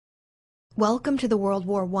Welcome to the World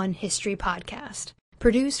War I History Podcast,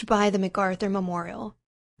 produced by the MacArthur Memorial.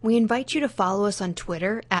 We invite you to follow us on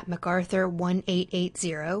Twitter at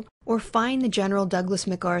MacArthur1880 or find the General Douglas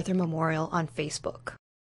MacArthur Memorial on Facebook.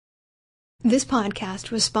 This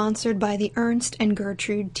podcast was sponsored by the Ernst and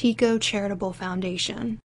Gertrude Tico Charitable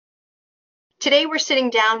Foundation. Today we're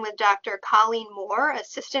sitting down with Dr. Colleen Moore,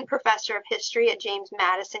 Assistant Professor of History at James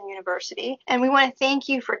Madison University, and we want to thank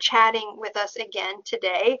you for chatting with us again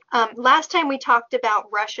today. Last time we talked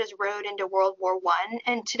about Russia's road into World War I,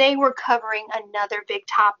 and today we're covering another big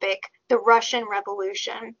topic, the Russian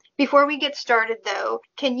Revolution. Before we get started, though,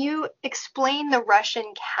 can you explain the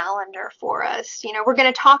Russian calendar for us? We're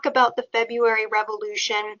going to talk about the February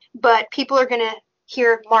Revolution, but people are going to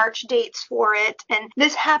hear March dates for it, and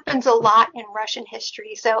this happens a lot in Russian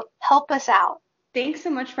history, so help us out. Thanks so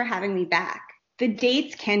much for having me back. The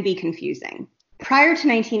dates can be confusing. Prior to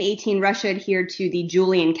 1918, Russia adhered to the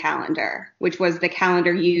Julian calendar, which was the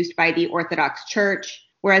calendar used by the Orthodox Church,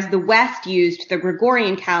 whereas the West used the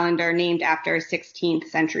Gregorian calendar named after a 16th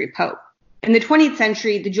century pope. In the 20th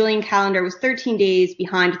century, the Julian calendar was 13 days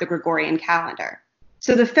behind the Gregorian calendar.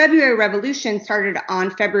 So the February Revolution started on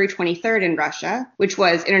February 23rd in Russia, which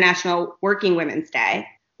was International Working Women's Day,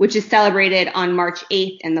 which is celebrated on March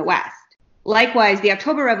 8th in the West. Likewise, the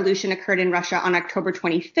October Revolution occurred in Russia on October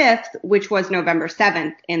 25th, which was November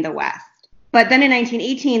 7th in the West. But then in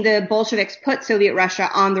 1918, the Bolsheviks put Soviet Russia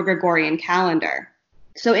on the Gregorian calendar.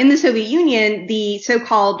 So in the Soviet Union, the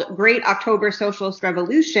so-called Great October Socialist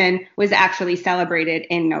Revolution was actually celebrated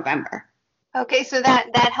in November. Okay, so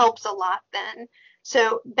that helps a lot then.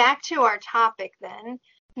 So back to our topic then.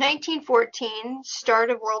 1914,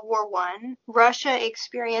 start of World War I, Russia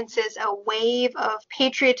experiences a wave of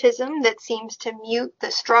patriotism that seems to mute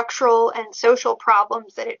the structural and social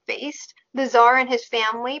problems that it faced. The Tsar and his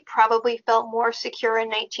family probably felt more secure in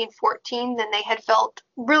 1914 than they had felt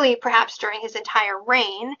really perhaps during his entire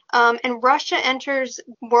reign. And Russia enters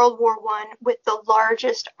World War I with the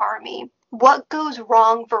largest army. What goes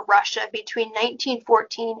wrong for Russia between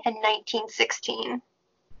 1914 and 1916?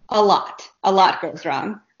 A lot goes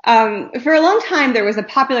wrong. For a long time, there was a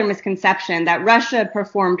popular misconception that Russia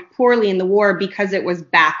performed poorly in the war because it was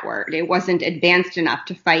backward. It wasn't advanced enough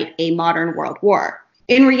to fight a modern world war.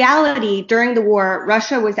 In reality, during the war,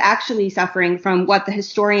 Russia was actually suffering from what the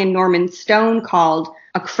historian Norman Stone called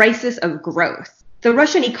a crisis of growth. The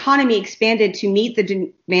Russian economy expanded to meet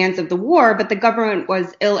the demands of the war, but the government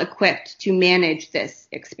was ill-equipped to manage this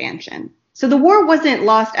expansion. So the war wasn't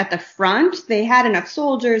lost at the front. They had enough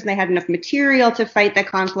soldiers and they had enough material to fight the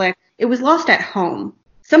conflict. It was lost at home.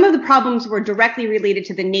 Some of the problems were directly related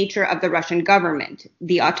to the nature of the Russian government,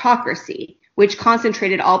 the autocracy, which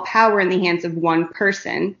concentrated all power in the hands of one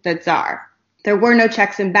person, the Tsar. There were no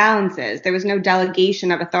checks and balances. There was no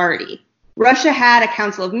delegation of authority. Russia had a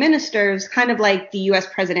council of ministers, kind of like the U.S.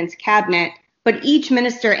 president's cabinet, but each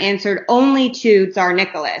minister answered only to Tsar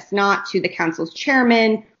Nicholas, not to the council's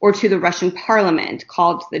chairman or to the Russian parliament,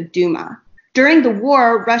 called the Duma. During the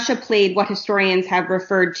war, Russia played what historians have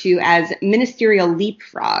referred to as ministerial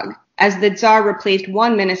leapfrog, as the Tsar replaced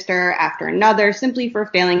one minister after another simply for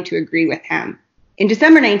failing to agree with him. In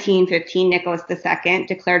December 1915, Nicholas II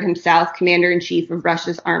declared himself commander-in-chief of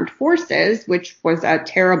Russia's armed forces, which was a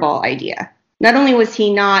terrible idea. Not only was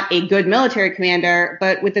he not a good military commander,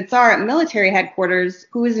 but with the Tsar at military headquarters,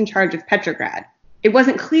 who was in charge of Petrograd? It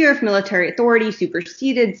wasn't clear if military authority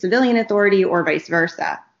superseded civilian authority or vice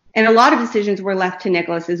versa. And a lot of decisions were left to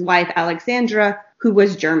Nicholas's wife, Alexandra, who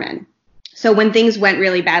was German. So when things went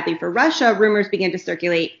really badly for Russia, rumors began to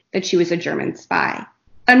circulate that she was a German spy.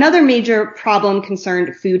 Another major problem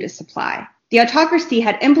concerned food supply. The autocracy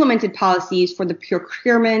had implemented policies for the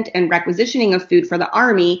procurement and requisitioning of food for the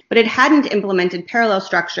army, but it hadn't implemented parallel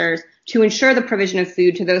structures to ensure the provision of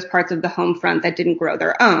food to those parts of the home front that didn't grow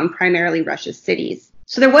their own, primarily Russia's cities.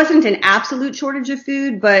 So there wasn't an absolute shortage of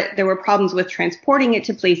food, but there were problems with transporting it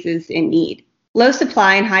to places in need. Low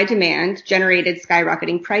supply and high demand generated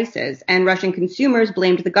skyrocketing prices, and Russian consumers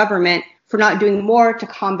blamed the government for not doing more to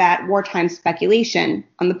combat wartime speculation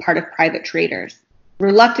on the part of private traders.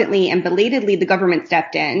 Reluctantly and belatedly, the government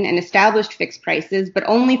stepped in and established fixed prices, but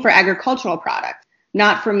only for agricultural products,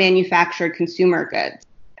 not for manufactured consumer goods.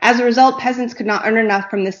 As a result, peasants could not earn enough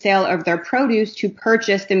from the sale of their produce to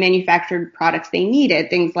purchase the manufactured products they needed,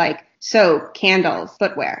 things like soap, candles,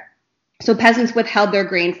 footwear. So peasants withheld their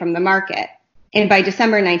grain from the market. And by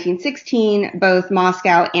December 1916, both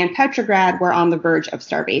Moscow and Petrograd were on the verge of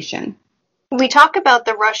starvation. We talk about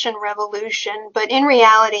the Russian Revolution, but in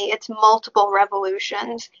reality, it's multiple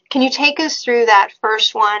revolutions. Can you take us through that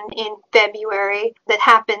first one in February that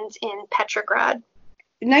happens in Petrograd?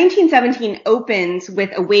 1917 opens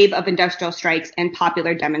with a wave of industrial strikes and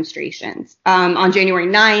popular demonstrations. On January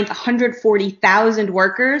 9th, 140,000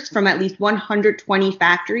 workers from at least 120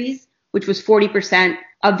 factories, which was 40%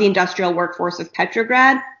 of the industrial workforce of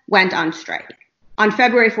Petrograd, went on strike. On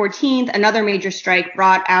February 14th, another major strike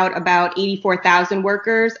brought out about 84,000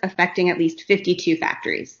 workers, affecting at least 52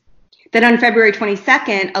 factories. Then on February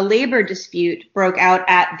 22nd, a labor dispute broke out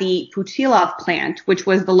at the Putilov plant, which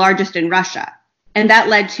was the largest in Russia. And that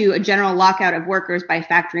led to a general lockout of workers by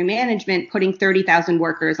factory management, putting 30,000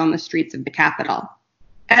 workers on the streets of the capital.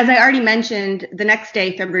 As I already mentioned, the next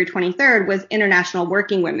day, February 23rd, was International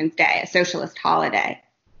Working Women's Day, a socialist holiday.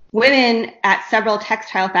 Women at several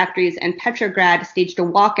textile factories in Petrograd staged a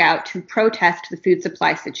walkout to protest the food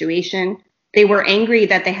supply situation. They were angry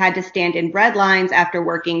that they had to stand in bread lines after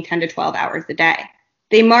working 10 to 12 hours a day.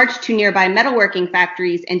 They marched to nearby metalworking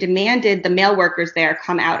factories and demanded the male workers there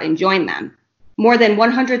come out and join them. More than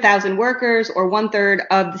 100,000 workers, or one-third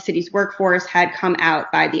of the city's workforce, had come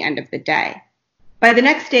out by the end of the day. By the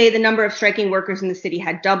next day, the number of striking workers in the city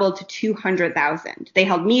had doubled to 200,000. They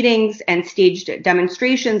held meetings and staged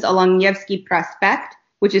demonstrations along Nevsky Prospect,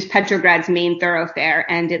 which is Petrograd's main thoroughfare,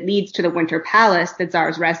 and it leads to the Winter Palace, the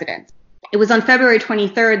Tsar's residence. It was on February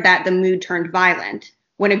 23rd that the mood turned violent,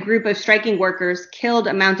 when a group of striking workers killed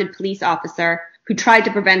a mounted police officer who tried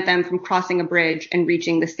to prevent them from crossing a bridge and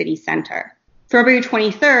reaching the city center. February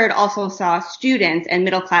 23rd also saw students and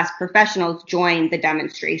middle-class professionals join the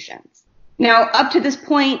demonstrations. Now, up to this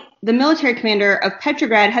point, the military commander of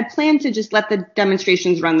Petrograd had planned to just let the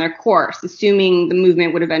demonstrations run their course, assuming the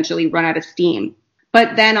movement would eventually run out of steam.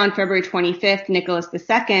 But then on February 25th, Nicholas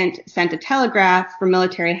II sent a telegraph from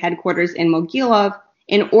military headquarters in Mogilov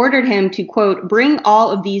and ordered him to, quote, bring all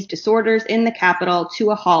of these disorders in the capital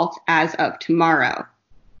to a halt as of tomorrow.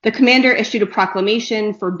 The commander issued a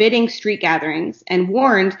proclamation forbidding street gatherings and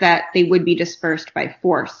warned that they would be dispersed by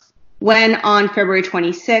force. When on February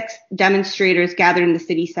 26th, demonstrators gathered in the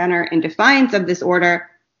city center in defiance of this order,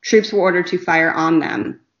 troops were ordered to fire on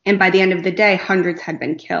them. And by the end of the day, hundreds had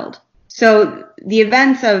been killed. So the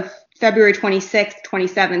events of February 26th,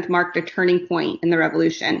 27th marked a turning point in the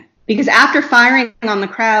revolution. Because after firing on the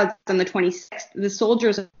crowds on the 26th, the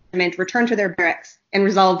soldiers returned to their barracks and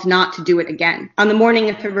resolved not to do it again. On the morning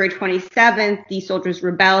of February 27th, the soldiers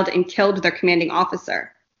rebelled and killed their commanding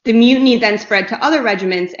officer. The mutiny then spread to other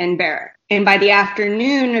regiments and barracks. And by the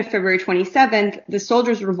afternoon of February 27th, the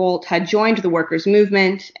soldiers' revolt had joined the workers'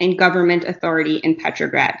 movement and government authority in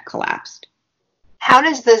Petrograd collapsed. How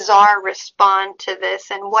does the Tsar respond to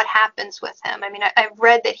this, and what happens with him? I mean, I've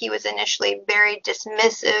read that he was initially very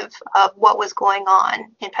dismissive of what was going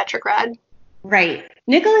on in Petrograd. Right.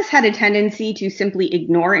 Nicholas had a tendency to simply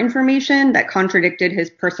ignore information that contradicted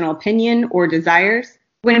his personal opinion or desires.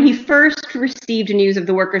 When he first received news of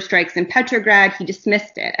the worker strikes in Petrograd, he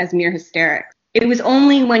dismissed it as mere hysterics. It was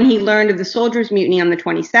only when he learned of the soldiers' mutiny on the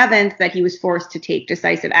 27th that he was forced to take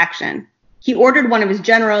decisive action. He ordered one of his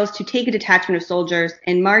generals to take a detachment of soldiers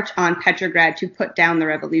and march on Petrograd to put down the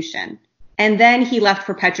revolution. And then he left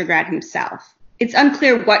for Petrograd himself. It's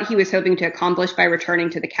unclear what he was hoping to accomplish by returning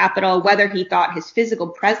to the capital, whether he thought his physical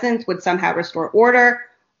presence would somehow restore order,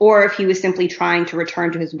 or if he was simply trying to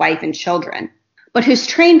return to his wife and children. But his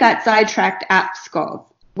train got sidetracked at Pskov,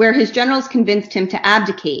 where his generals convinced him to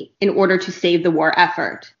abdicate in order to save the war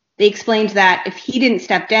effort. They explained that if he didn't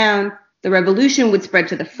step down, the revolution would spread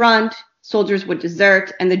to the front, soldiers would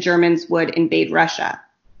desert, and the Germans would invade Russia.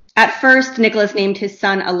 At first, Nicholas named his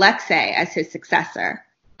son Alexei as his successor.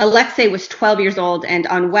 Alexei was 12 years old and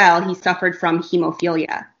unwell. He suffered from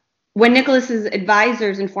hemophilia. When Nicholas's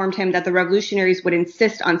advisors informed him that the revolutionaries would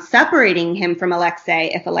insist on separating him from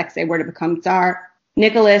Alexei if Alexei were to become Tsar,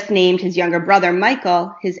 Nicholas named his younger brother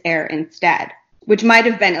Michael his heir instead, which might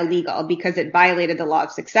have been illegal because it violated the law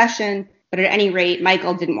of succession, but at any rate,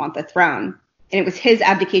 Michael didn't want the throne. And it was his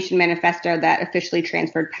abdication manifesto that officially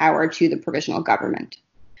transferred power to the provisional government.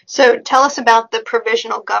 So tell us about the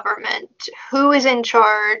provisional government. Who is in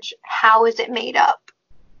charge? How is it made up?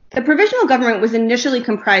 The provisional government was initially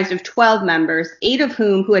comprised of 12 members, 8 of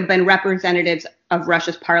whom who had been representatives of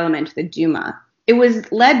Russia's parliament, the Duma. It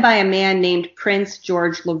was led by a man named Prince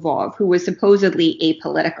George Lvov, who was supposedly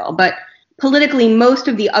apolitical, but politically most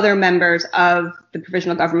of the other members of the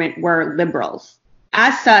provisional government were liberals.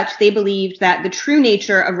 As such, they believed that the true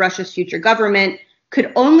nature of Russia's future government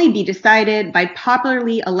could only be decided by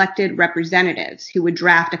popularly elected representatives who would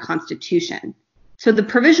draft a constitution. So the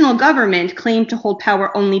provisional government claimed to hold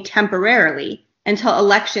power only temporarily until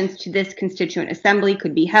elections to this constituent assembly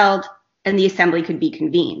could be held and the assembly could be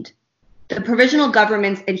convened. The provisional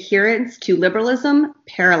government's adherence to liberalism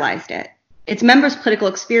paralyzed it. Its members' political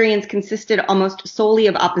experience consisted almost solely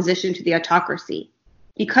of opposition to the autocracy.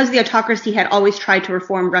 Because the autocracy had always tried to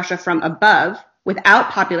reform Russia from above, without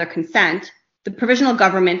popular consent, the provisional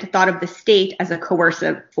government thought of the state as a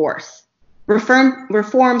coercive force.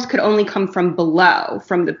 Reforms could only come from below,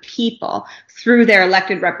 from the people, through their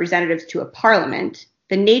elected representatives to a parliament,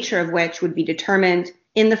 the nature of which would be determined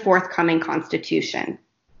in the forthcoming constitution.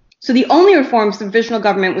 So the only reforms the provisional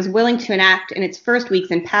government was willing to enact in its first weeks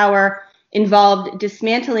in power involved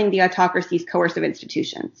dismantling the autocracy's coercive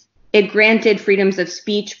institutions. It granted freedoms of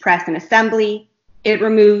speech, press, and assembly. It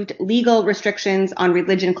removed legal restrictions on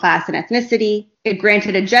religion, class, and ethnicity. It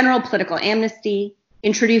granted a general political amnesty,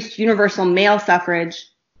 introduced universal male suffrage,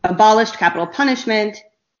 abolished capital punishment,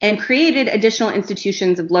 and created additional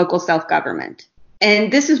institutions of local self-government. And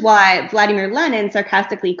this is why Vladimir Lenin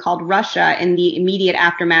sarcastically called Russia in the immediate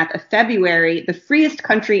aftermath of February the freest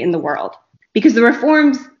country in the world, because the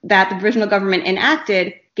reforms that the provisional government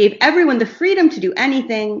enacted gave everyone the freedom to do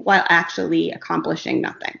anything while actually accomplishing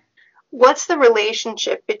nothing. What's the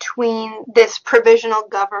relationship between this provisional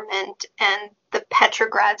government and the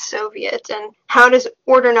Petrograd Soviet, and how does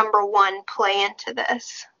Order Number 1 play into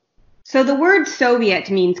this? So the word Soviet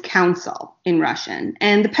means council in Russian,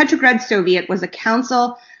 and the Petrograd Soviet was a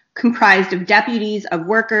council comprised of deputies of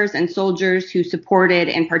workers and soldiers who supported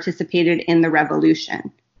and participated in the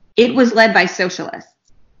revolution. It was led by socialists.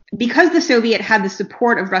 Because the Soviet had the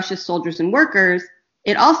support of Russia's soldiers and workers,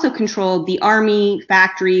 it also controlled the army,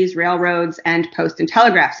 factories, railroads, and post and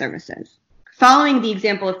telegraph services. Following the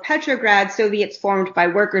example of Petrograd, Soviets formed by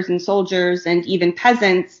workers and soldiers and even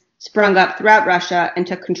peasants sprung up throughout Russia and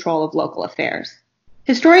took control of local affairs.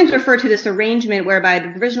 Historians refer to this arrangement whereby the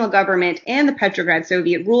provisional government and the Petrograd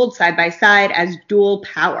Soviet ruled side by side as dual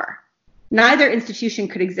power. Neither institution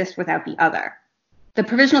could exist without the other. The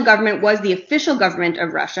provisional government was the official government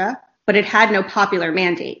of Russia, but it had no popular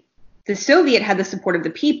mandate. The Soviet had the support of the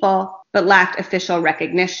people, but lacked official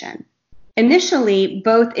recognition. Initially,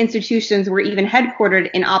 both institutions were even headquartered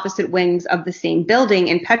in opposite wings of the same building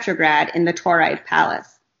in Petrograd in the Tauride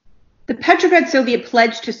Palace. The Petrograd Soviet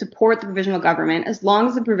pledged to support the provisional government as long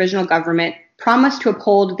as the provisional government promised to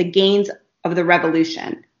uphold the gains of the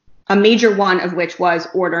revolution, a major one of which was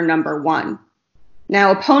Order Number 1.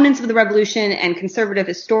 Now, opponents of the revolution and conservative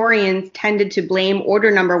historians tended to blame Order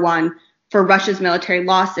Number 1 for Russia's military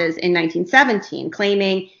losses in 1917,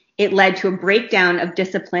 claiming it led to a breakdown of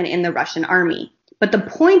discipline in the Russian army. But the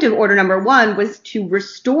point of Order Number 1 was to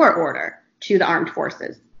restore order to the armed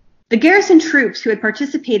forces. The garrison troops who had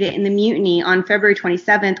participated in the mutiny on February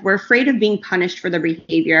 27th were afraid of being punished for their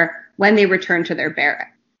behavior when they returned to their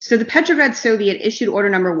barracks. So the Petrograd Soviet issued Order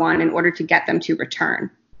Number 1 in order to get them to return.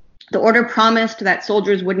 The order promised that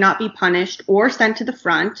soldiers would not be punished or sent to the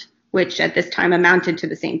front, which at this time amounted to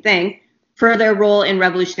the same thing, for their role in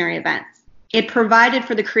revolutionary events. It provided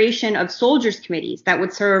for the creation of soldiers' committees that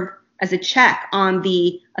would serve as a check on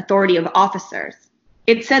the authority of officers.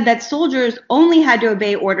 It said that soldiers only had to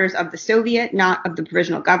obey orders of the Soviet, not of the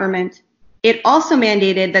provisional government. It also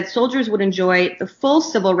mandated that soldiers would enjoy the full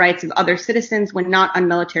civil rights of other citizens when not on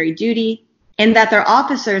military duty, and that their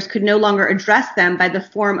officers could no longer address them by the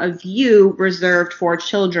form of you reserved for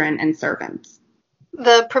children and servants.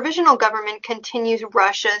 The provisional government continues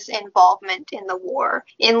Russia's involvement in the war.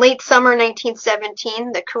 In late summer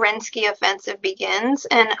 1917, the Kerensky offensive begins,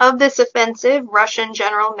 and of this offensive, Russian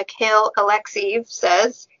General Mikhail Alexeyev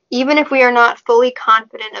says, "Even if we are not fully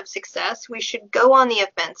confident of success, we should go on the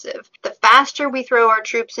offensive. The faster we throw our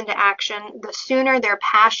troops into action, the sooner their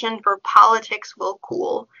passion for politics will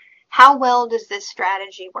cool." How well does this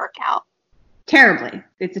strategy work out? Terribly.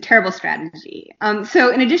 It's a terrible strategy.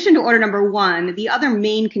 So in addition to Order Number 1, the other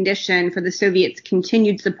main condition for the Soviets'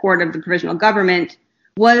 continued support of the provisional government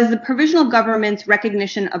was the provisional government's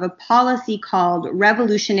recognition of a policy called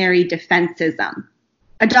revolutionary defensism.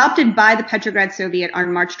 Adopted by the Petrograd Soviet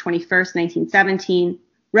on March 21st, 1917,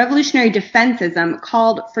 revolutionary defensism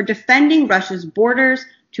called for defending Russia's borders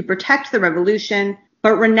to protect the revolution,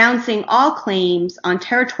 but renouncing all claims on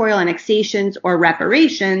territorial annexations or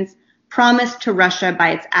reparations promised to Russia by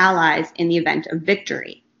its allies in the event of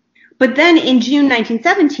victory. But then in June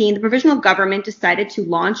 1917, the provisional government decided to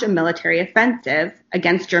launch a military offensive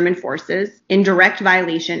against German forces in direct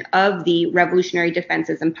violation of the revolutionary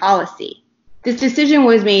defensism policy. This decision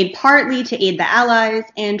was made partly to aid the allies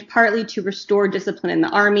and partly to restore discipline in the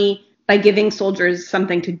army by giving soldiers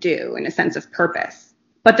something to do and a sense of purpose.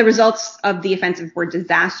 But the results of the offensive were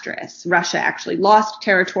disastrous. Russia actually lost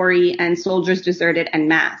territory and soldiers deserted en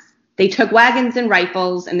masse. They took wagons and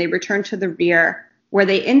rifles and they returned to the rear, where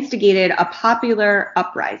they instigated a popular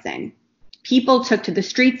uprising. people took to the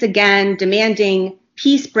streets again, demanding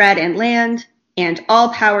peace, bread, and land, and all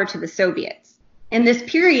power to the Soviets. And this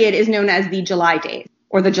period is known as the July Days,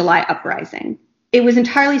 or the July Uprising. It was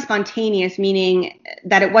entirely spontaneous, meaning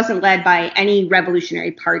that it wasn't led by any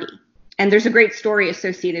revolutionary party. And there's a great story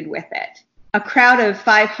associated with it. A crowd of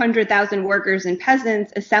 500,000 workers and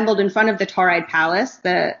peasants assembled in front of the Tauride Palace,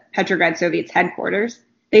 the Petrograd Soviet's headquarters.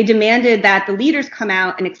 They demanded that the leaders come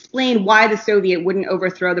out and explain why the Soviet wouldn't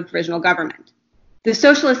overthrow the provisional government. The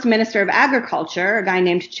Socialist Minister of Agriculture, a guy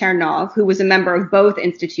named Chernov, who was a member of both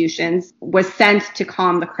institutions, was sent to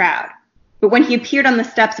calm the crowd. But when he appeared on the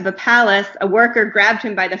steps of a palace, a worker grabbed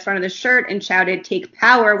him by the front of the shirt and shouted, "Take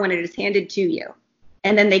power when it is handed to you."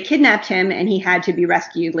 And then they kidnapped him, and he had to be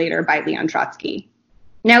rescued later by Leon Trotsky.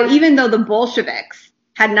 Now, even though the Bolsheviks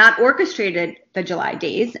had not orchestrated the July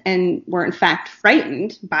Days and were in fact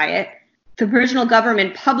frightened by it, the provisional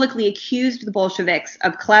government publicly accused the Bolsheviks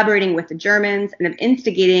of collaborating with the Germans and of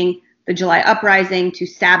instigating the July Uprising to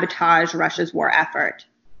sabotage Russia's war effort.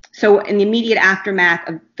 So in the immediate aftermath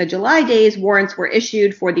of the July Days, warrants were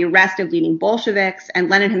issued for the arrest of leading Bolsheviks, and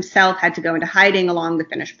Lenin himself had to go into hiding along the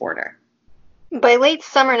Finnish border. By late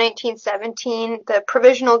summer 1917, the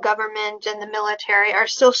provisional government and the military are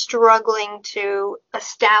still struggling to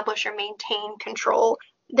establish or maintain control.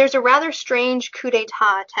 There's a rather strange coup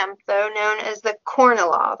d'etat attempt, though, known as the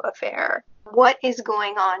Kornilov affair. What is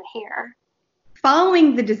going on here?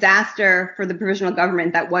 Following the disaster for the provisional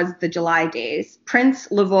government that was the July Days, Prince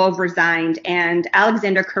Lvov resigned and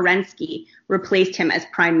Alexander Kerensky replaced him as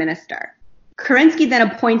prime minister. Kerensky then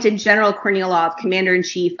appointed General Kornilov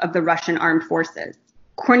commander-in-chief of the Russian armed forces.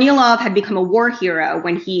 Kornilov had become a war hero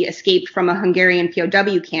when he escaped from a Hungarian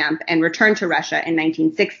POW camp and returned to Russia in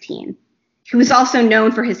 1916. He was also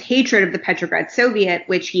known for his hatred of the Petrograd Soviet,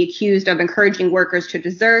 which he accused of encouraging workers to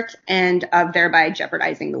desert and of thereby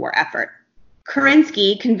jeopardizing the war effort.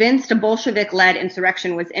 Kerensky, convinced a Bolshevik-led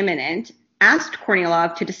insurrection was imminent, asked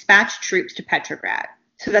Kornilov to dispatch troops to Petrograd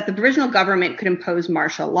so that the provisional government could impose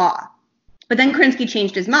martial law. But then Kerensky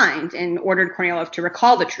changed his mind and ordered Kornilov to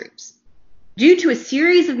recall the troops. Due to a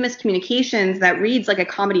series of miscommunications that reads like a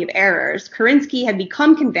comedy of errors, Kerensky had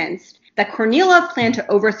become convinced that Kornilov planned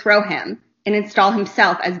to overthrow him and install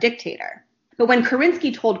himself as dictator. But when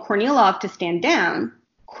Kerensky told Kornilov to stand down,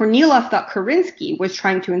 Kornilov thought Kerensky was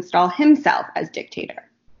trying to install himself as dictator.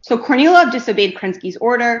 So Kornilov disobeyed Kerensky's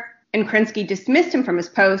order, and Kerensky dismissed him from his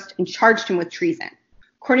post and charged him with treason.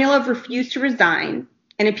 Kornilov refused to resign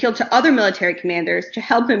and appealed to other military commanders to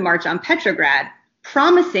help him march on Petrograd,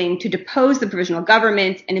 promising to depose the provisional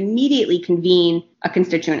government and immediately convene a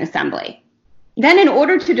constituent assembly. Then, in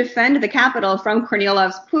order to defend the capital from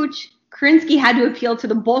Kornilov's putsch, Kerensky had to appeal to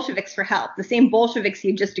the Bolsheviks for help, the same Bolsheviks he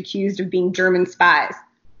had just accused of being German spies.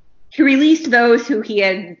 He released those who he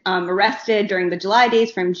had arrested during the July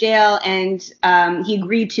Days from jail, and he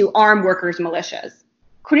agreed to arm workers' militias.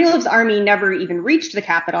 Kornilov's army never even reached the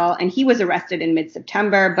capital, and he was arrested in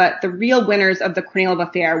mid-September, but the real winners of the Kornilov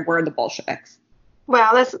affair were the Bolsheviks.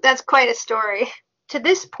 Wow, that's quite a story. To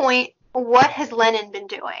this point, what has Lenin been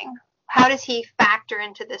doing? How does he factor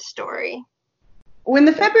into this story? When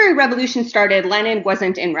the February Revolution started, Lenin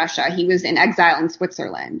wasn't in Russia. He was in exile in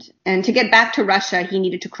Switzerland. And to get back to Russia, he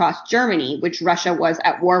needed to cross Germany, which Russia was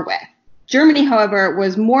at war with. Germany, however,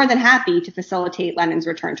 was more than happy to facilitate Lenin's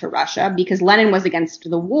return to Russia because Lenin was against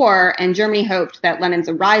the war, and Germany hoped that Lenin's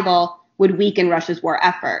arrival would weaken Russia's war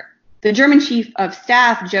effort. The German chief of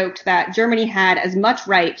staff joked that Germany had as much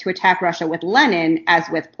right to attack Russia with Lenin as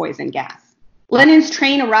with poison gas. Lenin's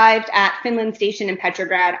train arrived at Finland Station in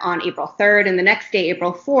Petrograd on April 3rd, and the next day,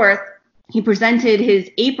 April 4th, he presented his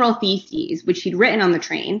April Theses, which he'd written on the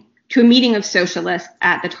train, to a meeting of socialists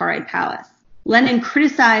at the Tauride Palace. Lenin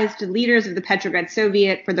criticized the leaders of the Petrograd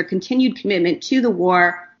Soviet for their continued commitment to the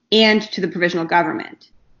war and to the provisional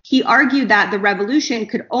government. He argued that the revolution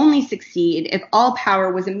could only succeed if all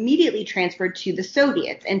power was immediately transferred to the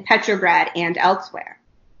Soviets in Petrograd and elsewhere.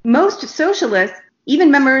 Most socialists,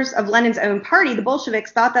 even members of Lenin's own party, the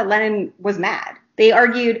Bolsheviks, thought that Lenin was mad. They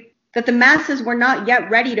argued that the masses were not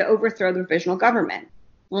yet ready to overthrow the provisional government.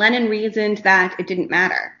 Lenin reasoned that it didn't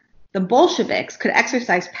matter. The Bolsheviks could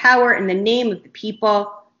exercise power in the name of the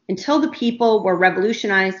people until the people were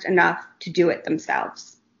revolutionized enough to do it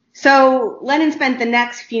themselves. So Lenin spent the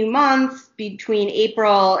next few months between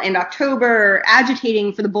April and October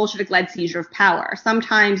agitating for the Bolshevik-led seizure of power,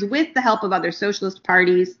 sometimes with the help of other socialist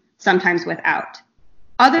parties, sometimes without.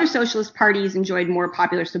 Other socialist parties enjoyed more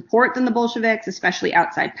popular support than the Bolsheviks, especially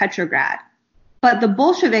outside Petrograd. But the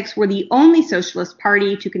Bolsheviks were the only socialist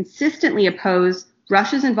party to consistently oppose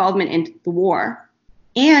Russia's involvement in the war.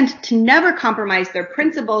 and to never compromise their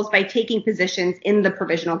principles by taking positions in the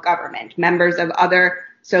provisional government. Members of other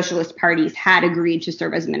socialist parties had agreed to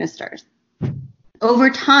serve as ministers. Over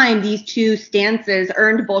time, these two stances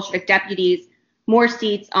earned Bolshevik deputies more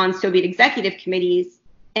seats on Soviet executive committees,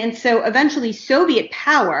 and so eventually Soviet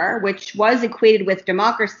power, which was equated with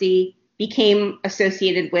democracy, became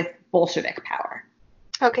associated with Bolshevik power.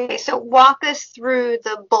 Okay, so walk us through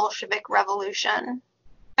the Bolshevik Revolution.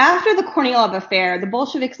 After the Kornilov affair, the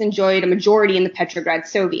Bolsheviks enjoyed a majority in the Petrograd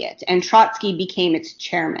Soviet, and Trotsky became its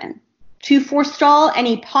chairman. To forestall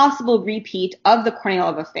any possible repeat of the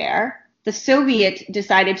Kornilov affair, the Soviet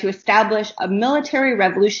decided to establish a military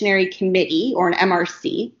revolutionary committee, or an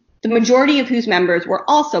MRC, the majority of whose members were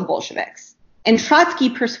also Bolsheviks. And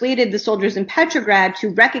Trotsky persuaded the soldiers in Petrograd to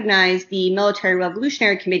recognize the military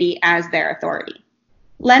revolutionary committee as their authority.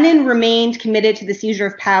 Lenin remained committed to the seizure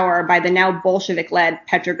of power by the now Bolshevik-led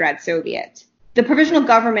Petrograd Soviet. The provisional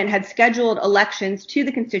government had scheduled elections to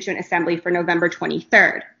the Constituent Assembly for November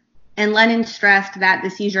 23rd, and Lenin stressed that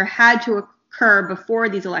the seizure had to occur before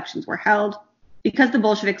these elections were held because the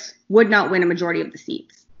Bolsheviks would not win a majority of the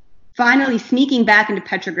seats. Finally, sneaking back into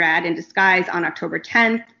Petrograd in disguise on October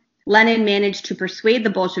 10th, Lenin managed to persuade the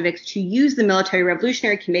Bolsheviks to use the Military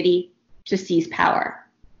Revolutionary Committee to seize power.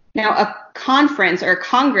 Now, a conference or a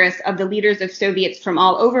congress of the leaders of Soviets from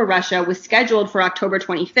all over Russia was scheduled for October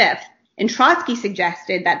 25th, and Trotsky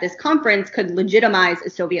suggested that this conference could legitimize a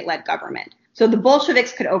Soviet-led government. So the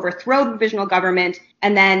Bolsheviks could overthrow the provisional government,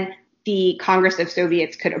 and then the Congress of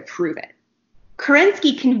Soviets could approve it.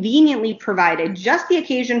 Kerensky conveniently provided just the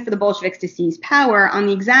occasion for the Bolsheviks to seize power on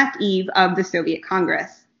the exact eve of the Soviet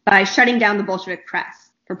Congress by shutting down the Bolshevik press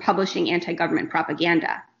for publishing anti-government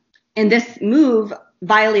propaganda. And this move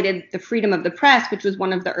violated the freedom of the press, which was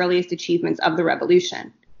one of the earliest achievements of the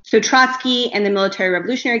revolution. So Trotsky and the Military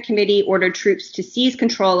Revolutionary Committee ordered troops to seize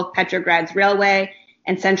control of Petrograd's railway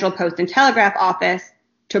and Central Post and Telegraph Office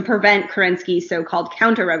to prevent Kerensky's so-called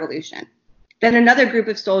counter-revolution. Then another group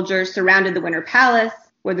of soldiers surrounded the Winter Palace,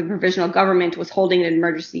 where the provisional government was holding an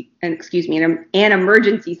emergency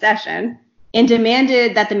session, and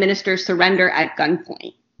demanded that the ministers surrender at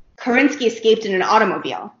gunpoint. Kerensky escaped in an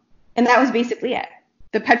automobile, and that was basically it.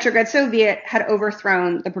 The Petrograd Soviet had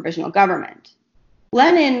overthrown the provisional government.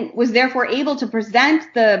 Lenin was therefore able to present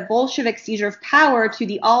the Bolshevik seizure of power to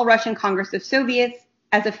the All-Russian Congress of Soviets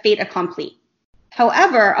as a fait accompli.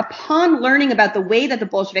 However, upon learning about the way that the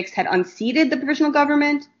Bolsheviks had unseated the provisional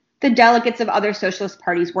government, the delegates of other socialist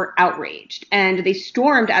parties were outraged, and they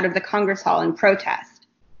stormed out of the Congress Hall in protest.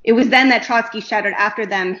 It was then that Trotsky shouted after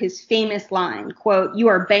them his famous line, quote, "You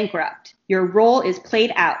are bankrupt. Your role is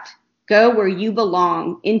played out. Go where you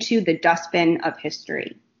belong, into the dustbin of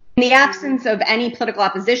history." In the absence of any political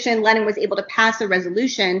opposition, Lenin was able to pass a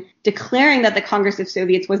resolution declaring that the Congress of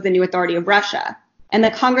Soviets was the new authority of Russia. And the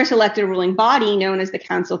Congress elected a ruling body known as the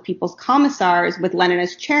Council of People's Commissars with Lenin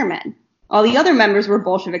as chairman. All the other members were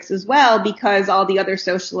Bolsheviks as well because all the other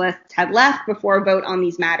socialists had left before a vote on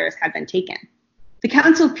these matters had been taken. The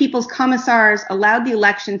Council of People's Commissars allowed the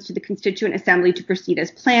elections to the Constituent Assembly to proceed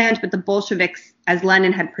as planned, but the Bolsheviks, as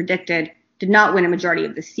Lenin had predicted, did not win a majority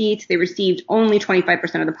of the seats. They received only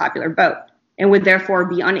 25% of the popular vote and would therefore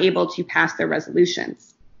be unable to pass their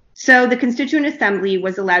resolutions. So the Constituent Assembly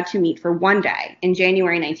was allowed to meet for one day in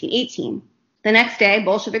January 1918. The next day,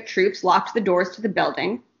 Bolshevik troops locked the doors to the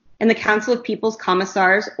building, and the Council of People's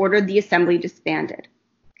Commissars ordered the assembly disbanded.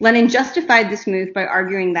 Lenin justified this move by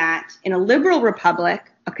arguing that in a liberal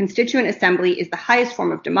republic, a constituent assembly is the highest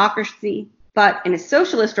form of democracy, but in a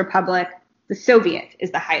socialist republic, the Soviet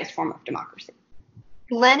is the highest form of democracy.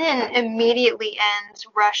 Lenin immediately ends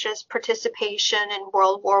Russia's participation in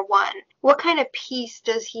World War I. What kind of peace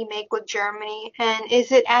does he make with Germany, and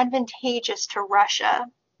is it advantageous to Russia?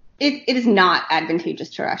 It is not advantageous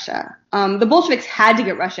to Russia. The Bolsheviks had to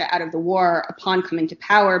get Russia out of the war upon coming to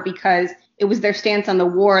power because it was their stance on the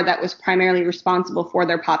war that was primarily responsible for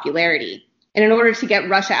their popularity. And in order to get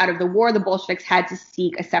Russia out of the war, the Bolsheviks had to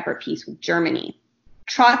seek a separate peace with Germany.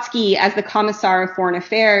 Trotsky, as the Commissar of Foreign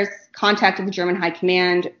Affairs, contacted the German High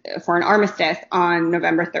Command for an armistice on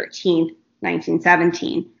November 13,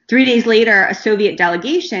 1917. 3 days later, a Soviet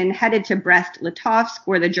delegation headed to Brest-Litovsk,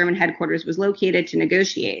 where the German headquarters was located, to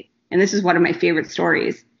negotiate. And this is one of my favorite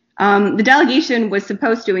stories. The delegation was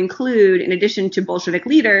supposed to include, in addition to Bolshevik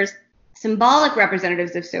leaders, symbolic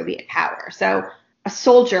representatives of Soviet power. So a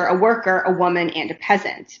soldier, a worker, a woman, and a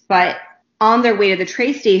peasant. But on their way to the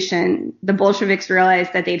train station, the Bolsheviks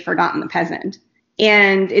realized that they'd forgotten the peasant.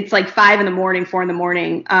 And it's like 4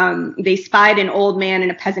 a.m. They spied an old man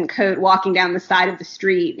in a peasant coat walking down the side of the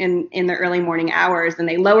street in the early morning hours. And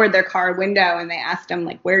they lowered their car window and they asked him,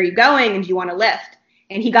 like, where are you going? And do you want a lift?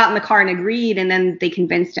 And he got in the car and agreed. And then they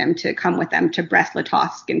convinced him to come with them to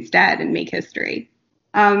Brest-Litovsk instead and make history.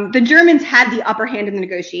 The Germans had the upper hand in the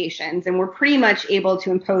negotiations and were pretty much able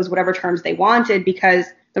to impose whatever terms they wanted because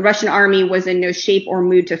the Russian army was in no shape or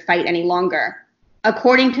mood to fight any longer.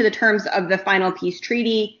 According to the terms of the final peace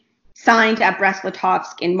treaty signed at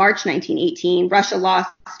Brest-Litovsk in March 1918, Russia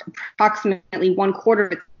lost approximately 1/4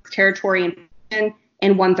 of its territory and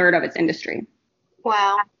 1/3 of its industry.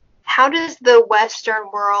 Wow. How does the Western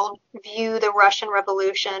world view the Russian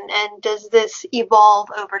Revolution, and does this evolve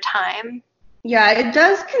over time? Yeah, it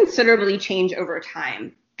does considerably change over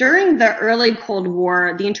time. During the early Cold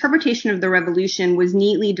War, the interpretation of the revolution was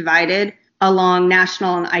neatly divided along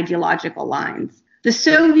national and ideological lines. The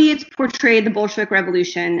Soviets portrayed the Bolshevik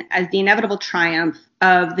Revolution as the inevitable triumph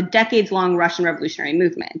of the decades-long Russian revolutionary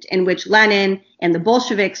movement, in which Lenin and the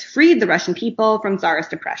Bolsheviks freed the Russian people from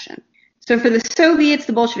Tsarist oppression. So for the Soviets,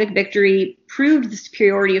 the Bolshevik victory proved the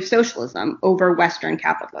superiority of socialism over Western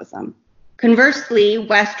capitalism. Conversely,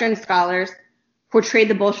 Western scholars portrayed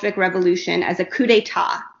the Bolshevik Revolution as a coup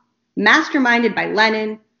d'etat, masterminded by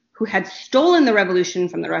Lenin, who had stolen the revolution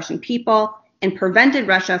from the Russian people and prevented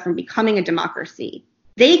Russia from becoming a democracy.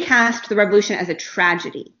 They cast the revolution as a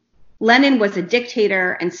tragedy. Lenin was a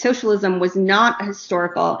dictator, and socialism was not a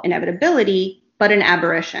historical inevitability, but an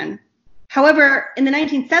aberration. However, in the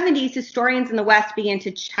 1970s, historians in the West began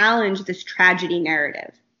to challenge this tragedy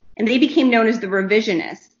narrative, and they became known as the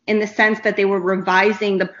revisionists in the sense that they were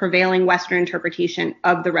revising the prevailing Western interpretation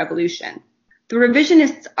of the revolution. The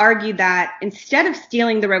revisionists argued that instead of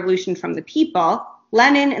stealing the revolution from the people,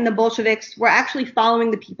 Lenin and the Bolsheviks were actually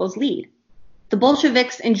following the people's lead. The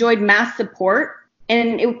Bolsheviks enjoyed mass support,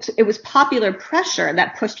 and it was popular pressure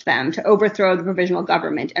that pushed them to overthrow the provisional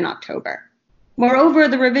government in October. Moreover,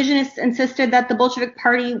 the revisionists insisted that the Bolshevik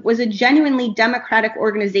Party was a genuinely democratic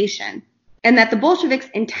organization, and that the Bolsheviks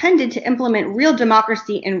intended to implement real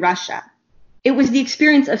democracy in Russia. It was the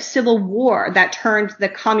experience of civil war that turned the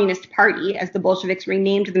Communist Party, as the Bolsheviks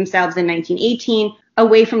renamed themselves in 1918,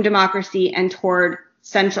 away from democracy and toward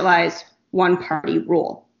centralized one-party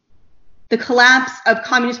rule. The collapse of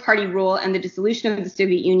Communist Party rule and the dissolution of the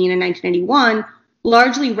Soviet Union in 1991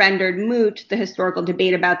 largely rendered moot the historical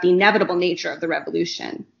debate about the inevitable nature of the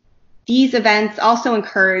revolution. These events also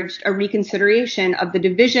encouraged a reconsideration of the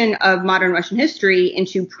division of modern Russian history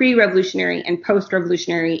into pre-revolutionary and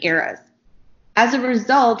post-revolutionary eras. As a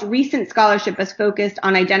result, recent scholarship has focused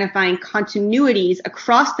on identifying continuities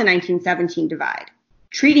across the 1917 divide,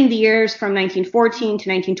 treating the years from 1914 to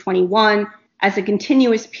 1921 as a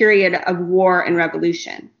continuous period of war and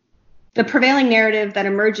revolution. The prevailing narrative that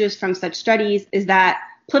emerges from such studies is that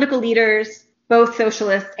political leaders, both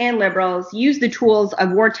socialists and liberals, used the tools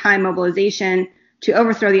of wartime mobilization to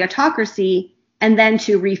overthrow the autocracy and then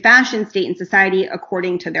to refashion state and society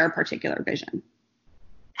according to their particular vision.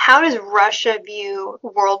 How does Russia view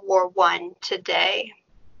World War I today?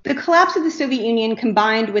 The collapse of the Soviet Union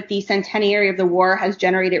combined with the centenary of the war has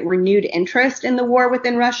generated renewed interest in the war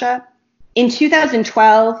within Russia. In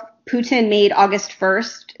 2012, Putin made August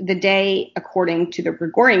 1st, the day, according to the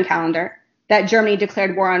Gregorian calendar, that Germany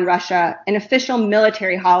declared war on Russia, an official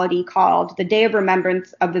military holiday called the Day of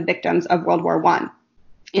Remembrance of the Victims of World War I.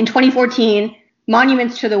 In 2014,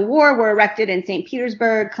 monuments to the war were erected in St.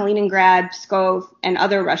 Petersburg, Kaliningrad, Pskov, and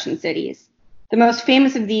other Russian cities. The most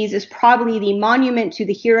famous of these is probably the monument to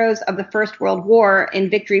the heroes of the First World War in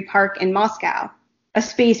Victory Park in Moscow, a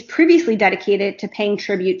space previously dedicated to paying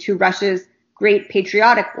tribute to Russia's great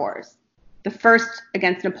patriotic wars, the first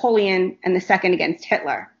against Napoleon and the second against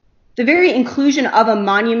Hitler. The very inclusion of a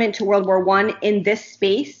monument to World War I in this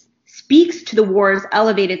space speaks to the war's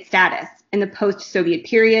elevated status in the post-Soviet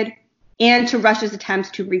period and to Russia's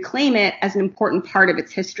attempts to reclaim it as an important part of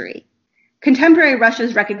its history. Contemporary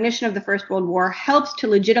Russia's recognition of the First World War helps to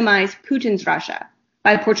legitimize Putin's Russia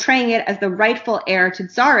by portraying it as the rightful heir to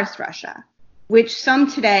Tsarist Russia, which some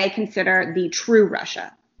today consider the true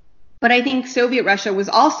Russia. But I think Soviet Russia was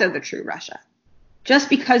also the true Russia. Just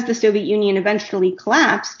because the Soviet Union eventually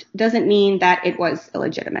collapsed doesn't mean that it was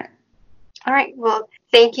illegitimate. All right. Well,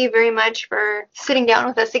 thank you very much for sitting down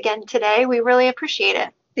with us again today. We really appreciate it.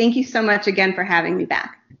 Thank you so much again for having me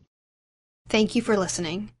back. Thank you for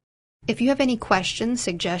listening. If you have any questions,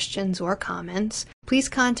 suggestions, or comments, please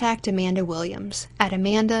contact Amanda Williams at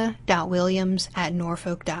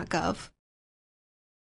amanda.williams@norfolk.gov.